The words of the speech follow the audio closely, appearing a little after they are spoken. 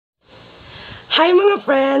Hi mga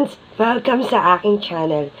friends! Welcome sa aking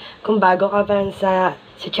channel. Kung bago ka pa sa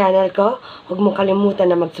channel ko, huwag mo kalimutan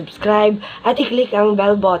na mag-subscribe at i-click ang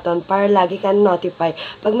bell button para lagi kang notify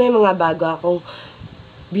pag may mga bago akong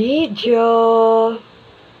video.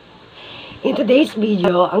 In today's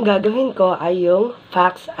video, ang gagawin ko ay yung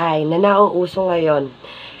Foxy na nauuso ngayon.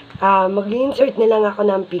 Mag-insert na lang ako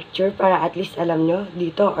ng picture para at least alam nyo,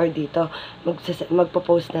 dito or dito,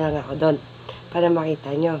 magpo-post na lang ako doon para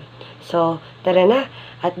makita nyo. So, tara na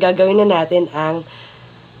at gagawin na natin ang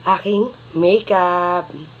aking makeup.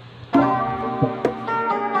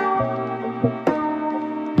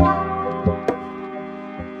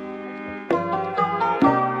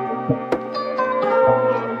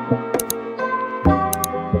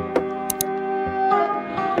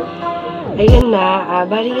 Ayan na,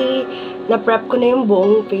 bali, na-prep ko na yung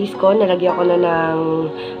buong face ko. Nalagyan ko na ng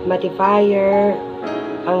mattifier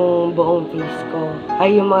ang buong face ko.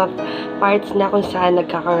 Ay, yung mga parts na kung saan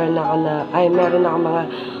nagkakaroon ako na, meron ako mga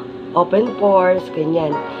open pores,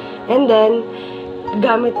 ganyan. And then,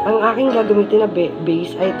 ang aking gagamitin na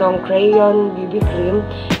base ay itong crayon BB cream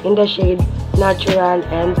in the shade Natural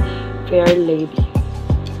and Fair Lady.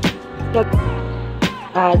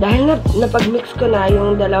 Dahil napag-mix ko na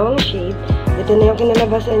yung dalawang shade, ito na yung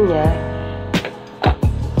kinalabasan niya.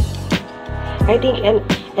 I think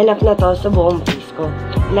enough na to sa buong face ko.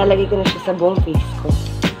 Ilalagay ko na siya sa buong face ko.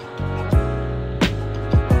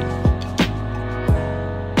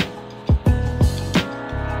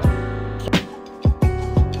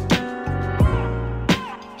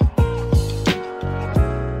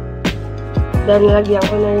 Dahil nalagyan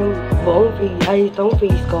ko na yung buong face, itong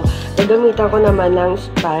face ko, nagamitan ko naman ng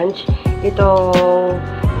sponge. Itong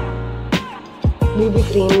BB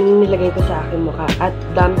cream nilagay ko sa aking mukha at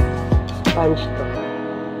damp sponge to.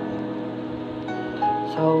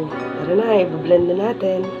 So, tara na, i-blend na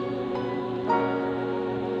natin.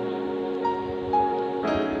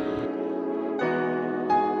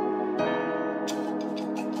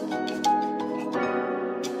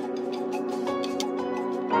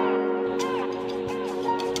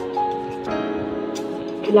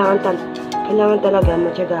 Kailangan talaga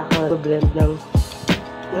matyaga ka blend ng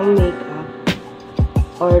makeup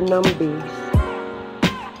or ng base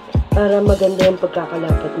para maganda yung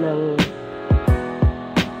pagkakalapat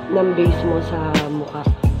ng base mo sa mukha.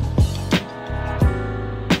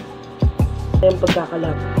 Yung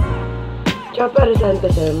pagkakalapat. Tsaka para saan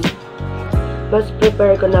kasi, mas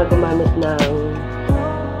prepare ko na gumamit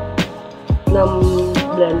ng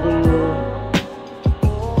blending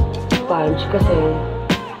sponge kasi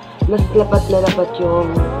mas lapat na lapat yung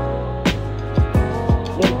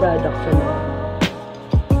product sa mukha.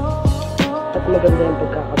 At maganda yung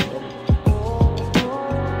pagkakablend.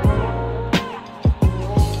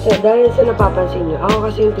 So, dahil sa napapansin nyo, ako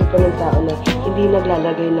kasi yung tipo ng tao na hindi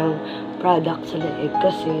naglalagay ng product sa leeg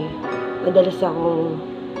kasi madalas akong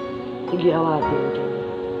nagiawatin dyan.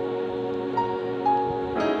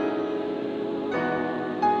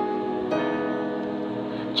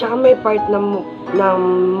 Tsaka may part ng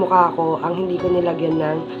mukha ko ang hindi ko nilagyan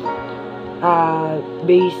ng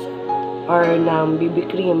base or ng BB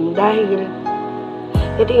cream dahil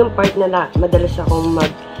ito yung part na madalas akong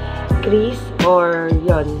mag-crease or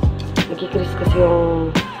yon, nagki-crease kasi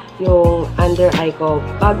yung under eye ko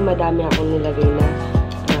pag madami akong nilagay na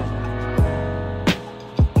product.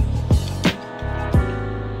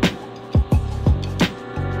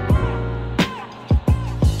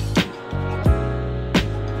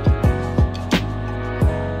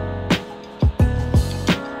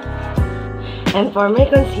 And for my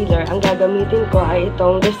concealer, ang gagamitin ko ay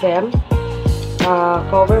itong The Sem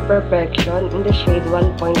Cover Perfection in the shade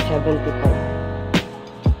 1.75.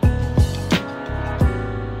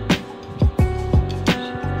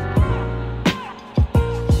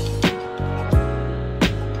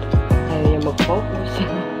 Ayaw niya mag-focus.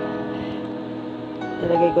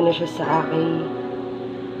 Nalagay ko na siya sa aking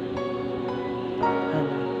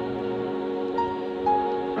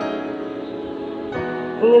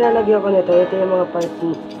Yung nilalagyan ko nito, ito yung mga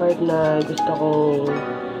part na gusto kong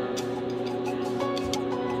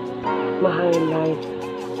ma-highlight.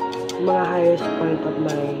 Mga highest point of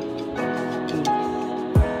my face.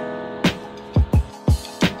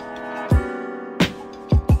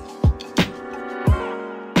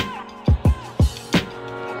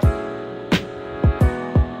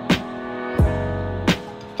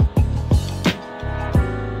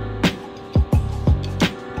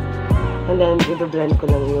 And then, i-blend ko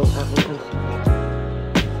lang yung aking concealer.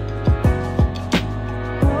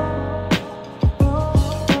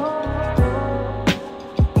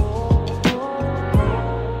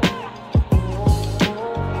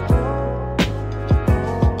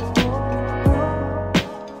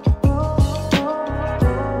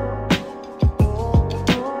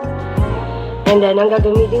 And then, ang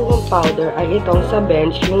gagamitin kong powder ay itong sa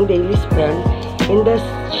bench, yung Daily Spell in the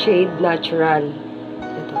shade Natural.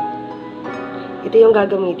 Ito. Ito yung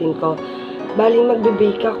gagamitin ko. Bali,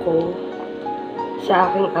 magbe-bake ako sa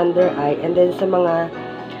aking under eye and then sa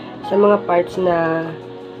mga parts na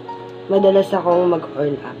madalas akong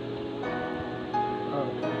mag-oil up.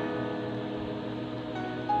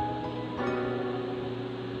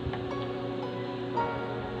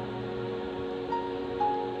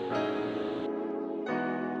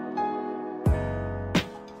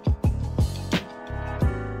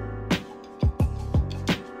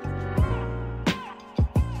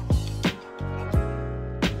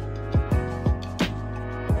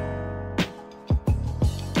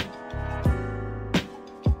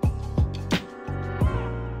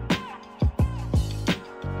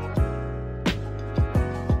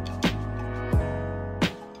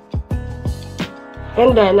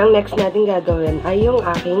 And then, ang next natin gagawin ay yung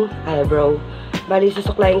aking eyebrow. Bali,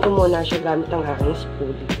 susuklayin ko muna siya gamit ang aking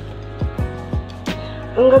spoolie.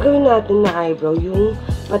 Ang gagawin natin na eyebrow, yung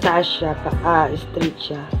mataas siya, straight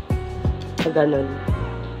siya. Sa ganun.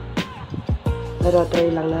 Pero try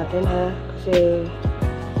lang natin ha, kasi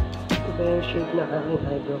iba yung shape ng aking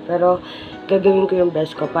eyebrow. Pero, gagawin ko yung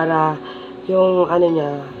best ko para yung ano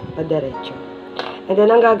niya, padiretso. And then,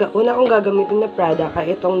 ang una kong gagamitin na product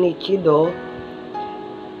ay itong Nichido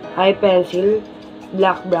eye pencil,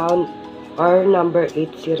 black brown, or number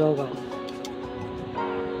 801.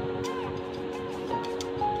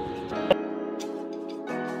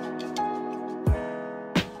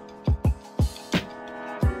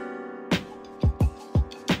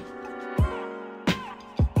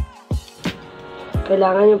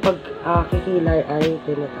 Kailangan yung pag-kikilay ay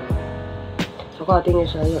ganito. Sukatin niyo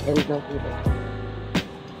siya yung end ng kilay.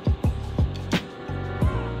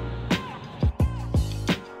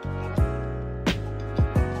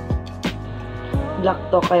 Black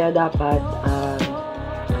to, kaya dapat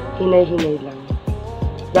hinay-hinay lang.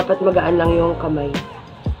 Dapat magaan lang yung kamay.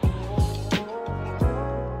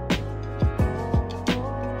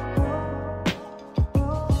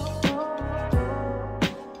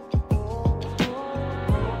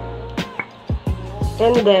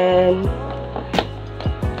 And then,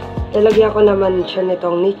 lalagyan ko naman siya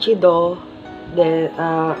nitong Nichido. Then,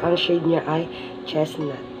 ang shade niya ay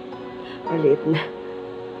chestnut. Maliit na.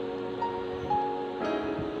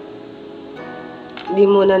 Hindi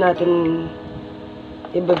muna natin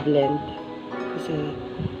i-blend kasi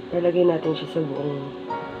lalagay natin siya sa buong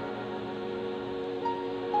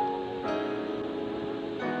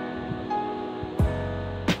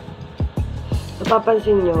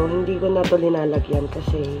napapansin nyo, hindi ko na ito linalagyan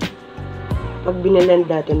kasi pag binilend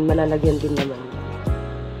natin, malalagyan din naman.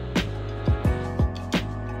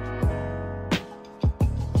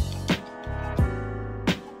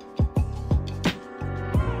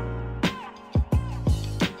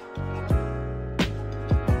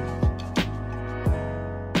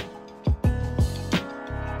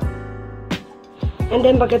 And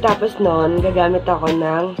then, pagkatapos nun, gagamit ako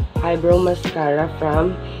ng eyebrow mascara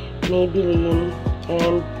from Maybelline.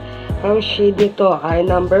 And, ang shade nito ay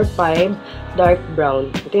number 5, dark brown.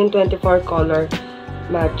 Ito yung 24 color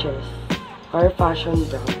matches. Or fashion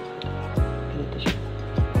brown. Ganito siya.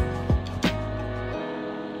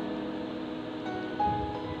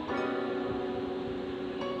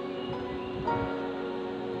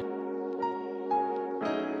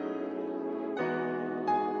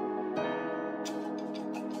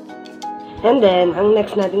 And then, ang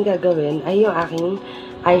next natin gagawin ay yung aking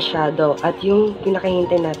eyeshadow at yung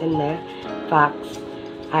pinakahintay natin na Foxy.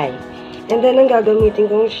 And then, ang gagamitin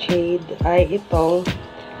kong shade ay itong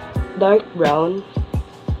dark brown.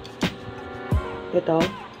 Ito.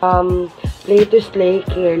 Play to Slay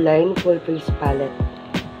Careline Full Face Palette.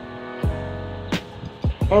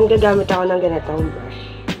 And gagamit ako ng ganitong brush.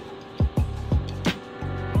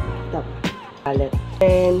 Ito. Palette.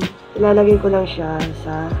 And, ilalagay ko lang siya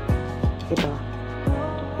sa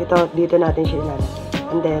ito, dito natin siya ilalagay.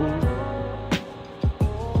 And then,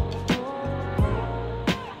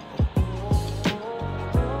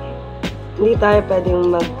 hindi tayo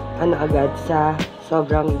pwedeng agad sa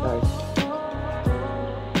sobrang dark.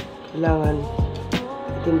 Kailangan,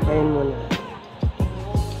 timplahin muna.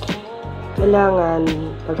 Kailangan,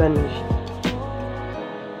 pag ano siya.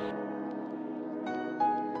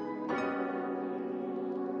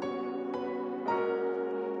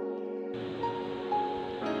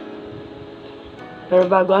 Pero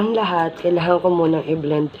bago ang lahat, kailangan ko munang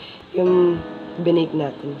i-blend yung binake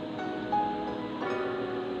natin.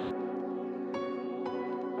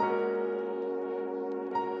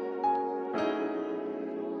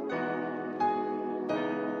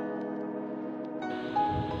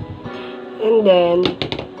 And then,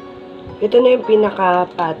 ito na yung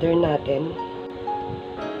pinaka-pattern natin.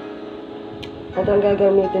 At ang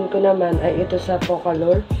gagamitin ko naman ay ito sa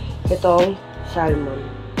Focolor, itong salmon.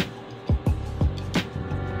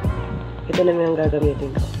 Ito naman ang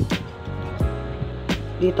gagamitin ko.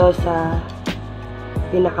 Dito sa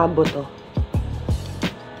pinaka-buto.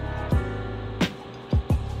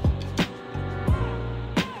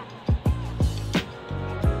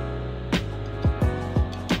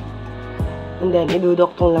 And then,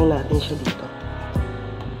 iduduktong lang natin siya dito.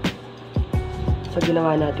 Sa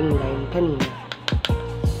ginawa nating line kanina.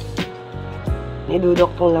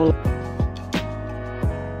 Iduduktong lang.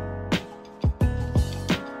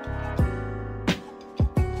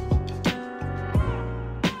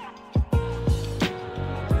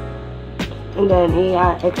 And then,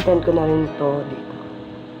 i-extend ko na rin ito dito.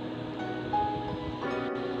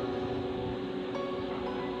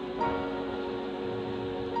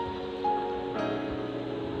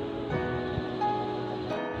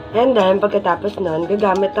 And then, pagkatapos nun,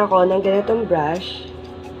 gagamit ako ng ganitong brush,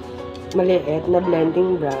 maliit na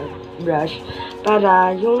blending brush,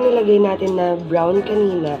 para yung nilagay natin na brown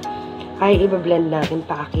kanina, ay iba-blend natin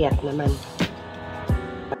paakyat naman.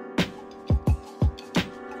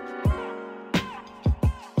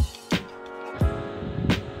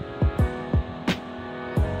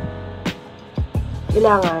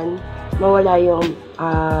 Kailangan mawala yung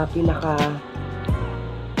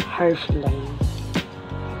pinaka-harsh line.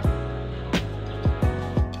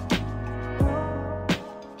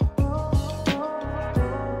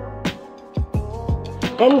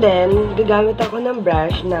 And then, gagamit ako ng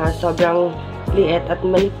brush na sobrang liit at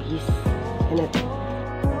manipis.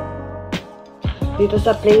 Dito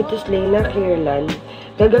sa Play to Slay na Clearland,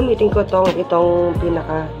 gagamitin ko itong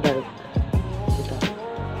pinaka-dark. Ito.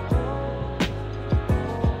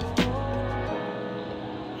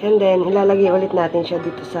 And then, ilalagay ulit natin siya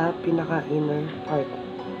dito sa pinaka-inner part.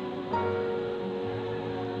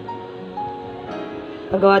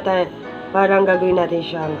 Magawa tayo, parang gagawin natin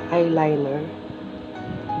siyang eyeliner.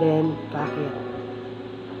 Then, paakyat.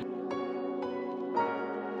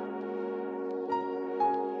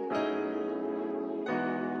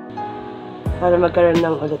 Para magkaroon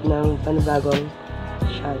ng ulit ng panibagong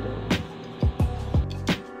shadow.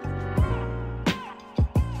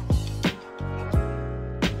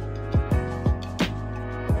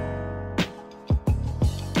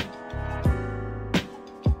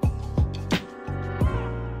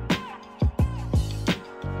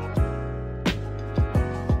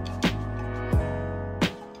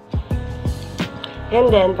 And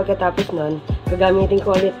then, pagkatapos nun, gagamitin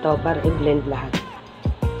ko ulit to para i-blend lahat.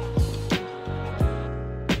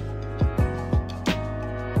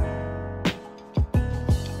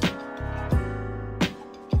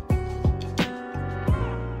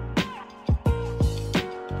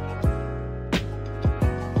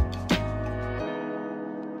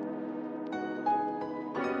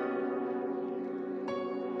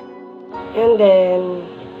 And then,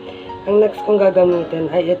 ang next kong gagamitin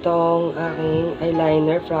ay itong aking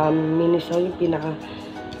eyeliner from Miniso, yung pinaka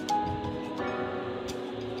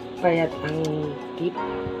payat ang tip.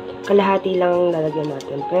 Kalahati lang ang lalagyan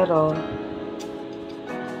natin, pero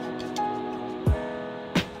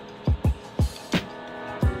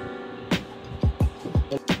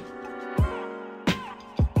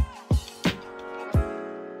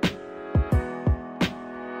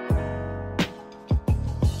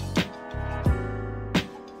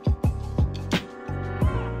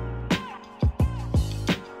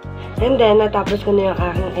and then, natapos ko na yung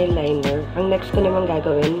aking eyeliner. Ang next ko naman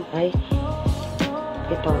gagawin ay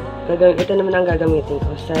ito. Ito naman ang gagamitin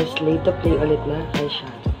ko sa Slay to Play ulit na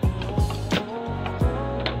eyeshadow.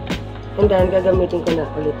 And then, gagamitin ko na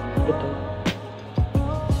ulit ito.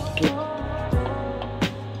 Clip.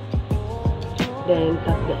 Then,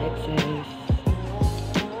 tap the excess.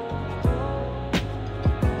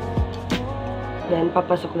 Then,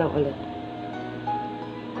 papasok lang ulit.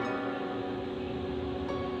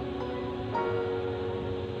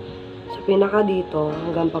 Pinaka dito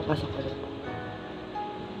hanggang papasok ulit.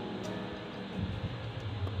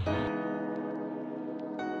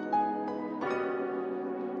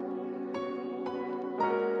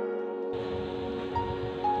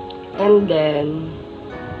 And then,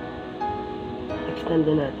 extend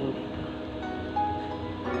na natin dito.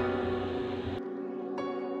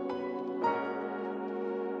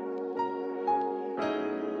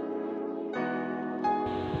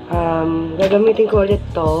 Gagamitin ko ulit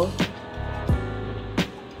to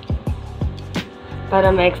para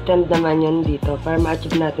ma-extend naman yun dito, para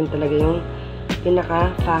ma-achieve natin talaga yung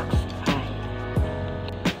pinaka-fox eye.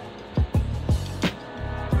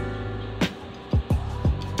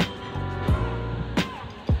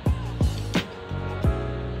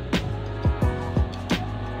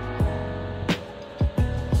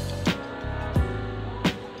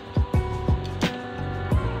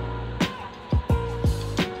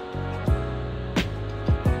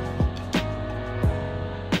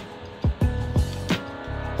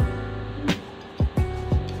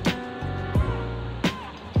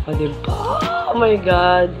 O, diba? Oh my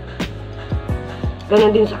God!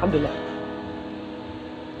 Ganon din sa kabila.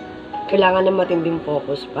 Kailangan ng matinding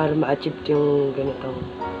focus para ma-achieve yung ganitong.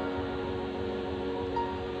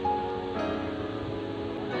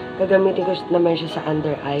 Gagamitin ko naman siya sa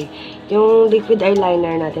under eye. Yung liquid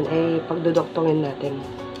eyeliner natin ay pagdudoktongin natin.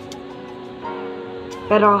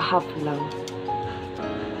 Pero half lang.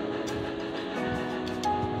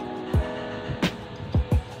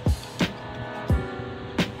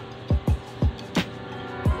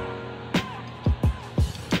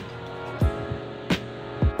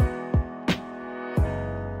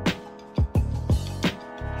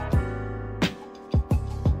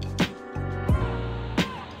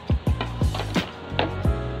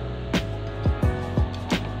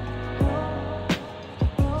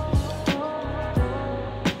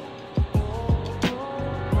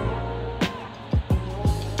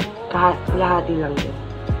 Lahati lang din.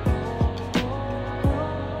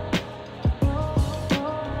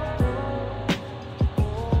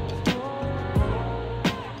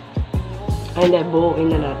 Ay, hindi. Buuin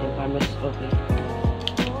na natin para mas okay.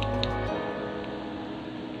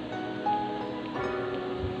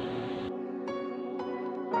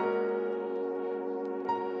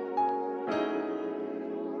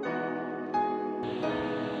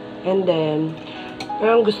 And then,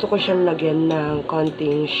 parang gusto ko siyang lagyan ng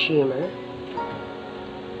konting shimmer.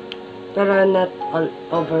 Pero not all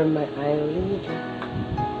over my eyelid.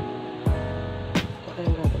 Ito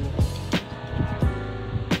kayang gagawin.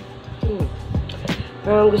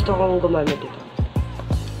 Parang gusto kong gumamit ito.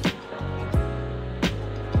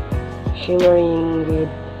 Shimmering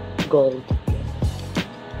with gold.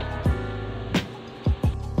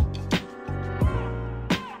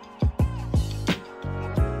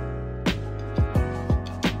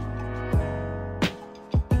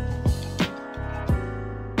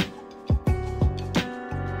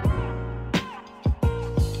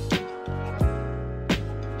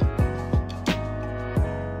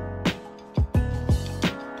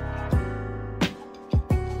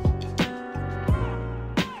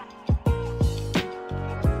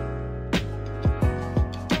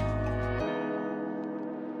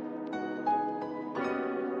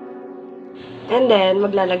 And then,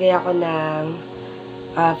 maglalagay ako ng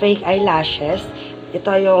fake eyelashes.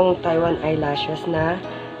 Ito yung Taiwan eyelashes na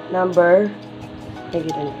number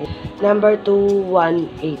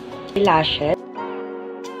 218 eyelashes.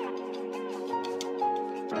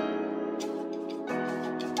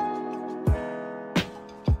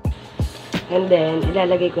 And then,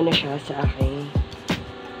 ilalagay ko na siya sa aking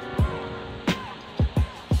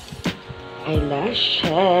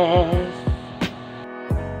eyelashes.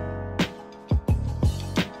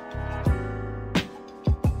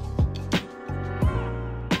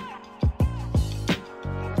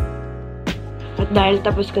 Dahil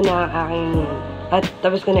tapos ko na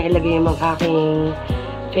ilagay yung aking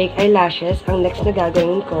fake eyelashes, ang next na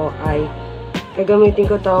gagawin ko ay gagamitin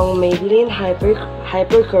ko tong Maybelline Hyper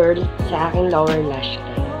Curl sa aking lower lash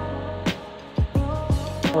line.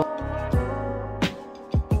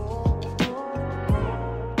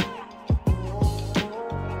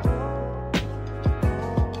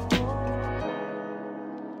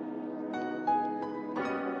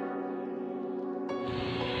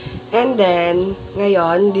 And then,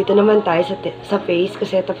 ngayon, dito naman tayo sa face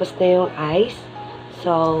kasi tapos na yung eyes.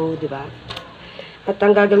 So, di ba? At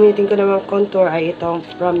ang gagamitin ko naman contour ay itong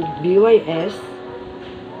from BYS.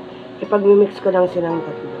 Ipag-mix ko lang silang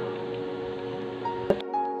tatlo.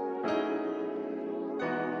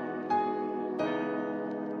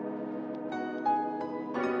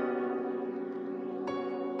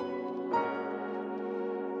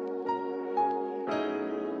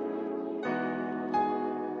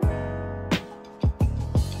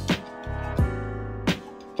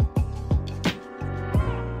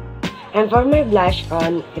 And for my blush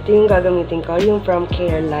on, ito yung gagamitin ko, yung from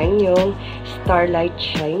Careline, yung Starlight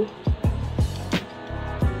Shine.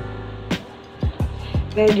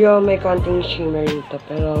 Medyo may konting shimmer nito,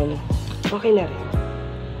 pero okay na rin.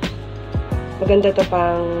 Maganda to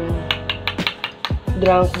pang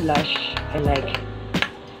drunk blush. I like it.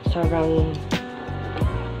 Sobrang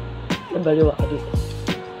nabaliw ako dito.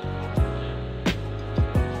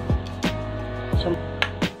 So,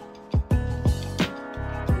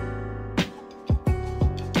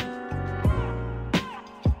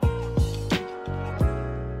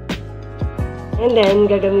 and then,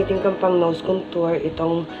 gagamitin kong pang nose contour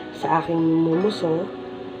itong sa aking mumuso.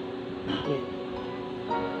 Ayan.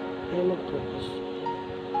 Ayan, mag-focus.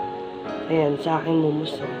 Ayan, sa aking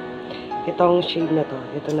mumuso. Itong shade na to.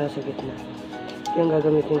 Ito nasa gitna. Ito yung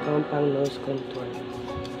gagamitin kong pang nose contour.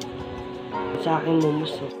 Sa aking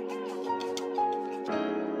mumuso.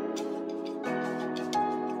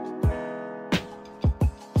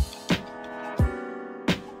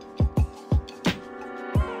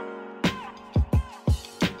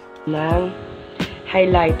 ng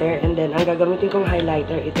highlighter. And then, ang gagamitin kong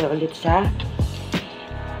highlighter, ito ulit sa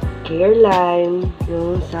Careline,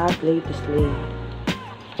 yung sa Play to Slay.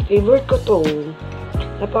 Favorite ko to.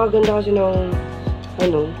 Napakaganda kasi ng,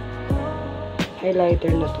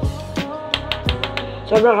 highlighter na to.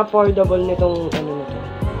 Sobrang affordable nitong,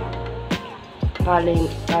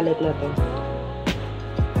 palette na to.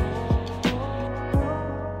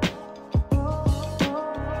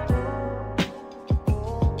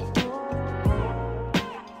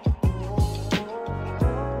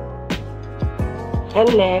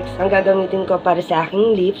 And next, ang gagamitin ko para sa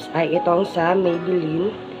aking lips ay itong sa Maybelline.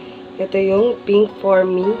 Ito yung Pink For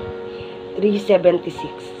Me 376.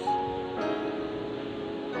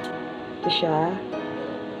 Ito siya.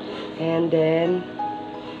 And then,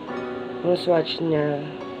 yung swatch niya.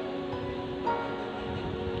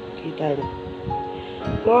 Kita niyo.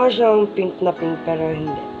 Mukha siyang pink na pink pero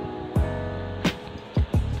hindi.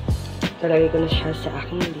 Talagay ko na siya sa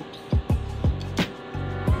aking lips.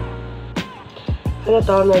 Ano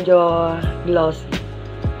to, medyo glossy.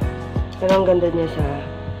 Pero ang ganda niya sa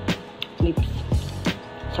lips.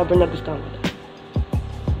 Sobrang nagustuhan ko to.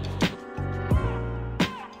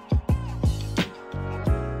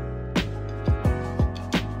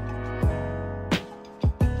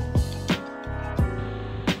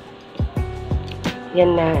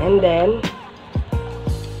 Yan na. And then,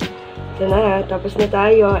 ito na. Tapos na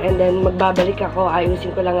tayo. And then, magbabalik ako.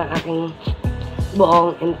 Ayusin ko lang ang aking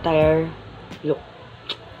buong entire look.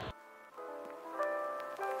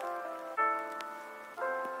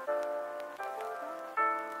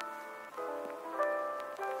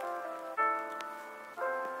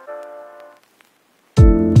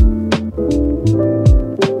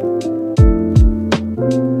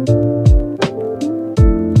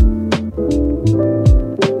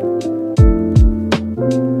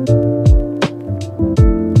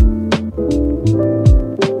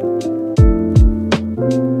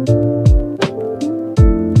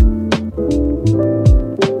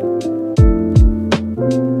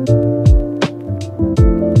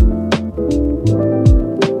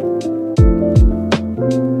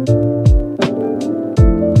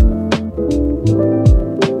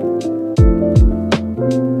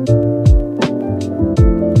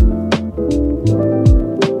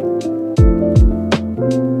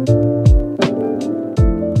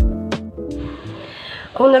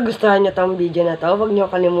 Kung nagustuhan nyo tong video na to, huwag nyo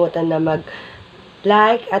kalimutan na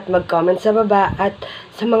mag-like at mag-comment sa baba. At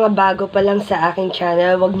sa mga bago pa lang sa aking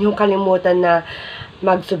channel, huwag nyo kalimutan na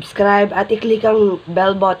mag-subscribe at i-click ang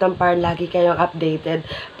bell button para lagi kayong updated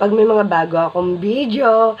pag may mga bago akong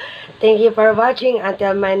video. Thank you for watching.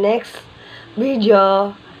 Until my next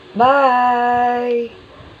video. Bye!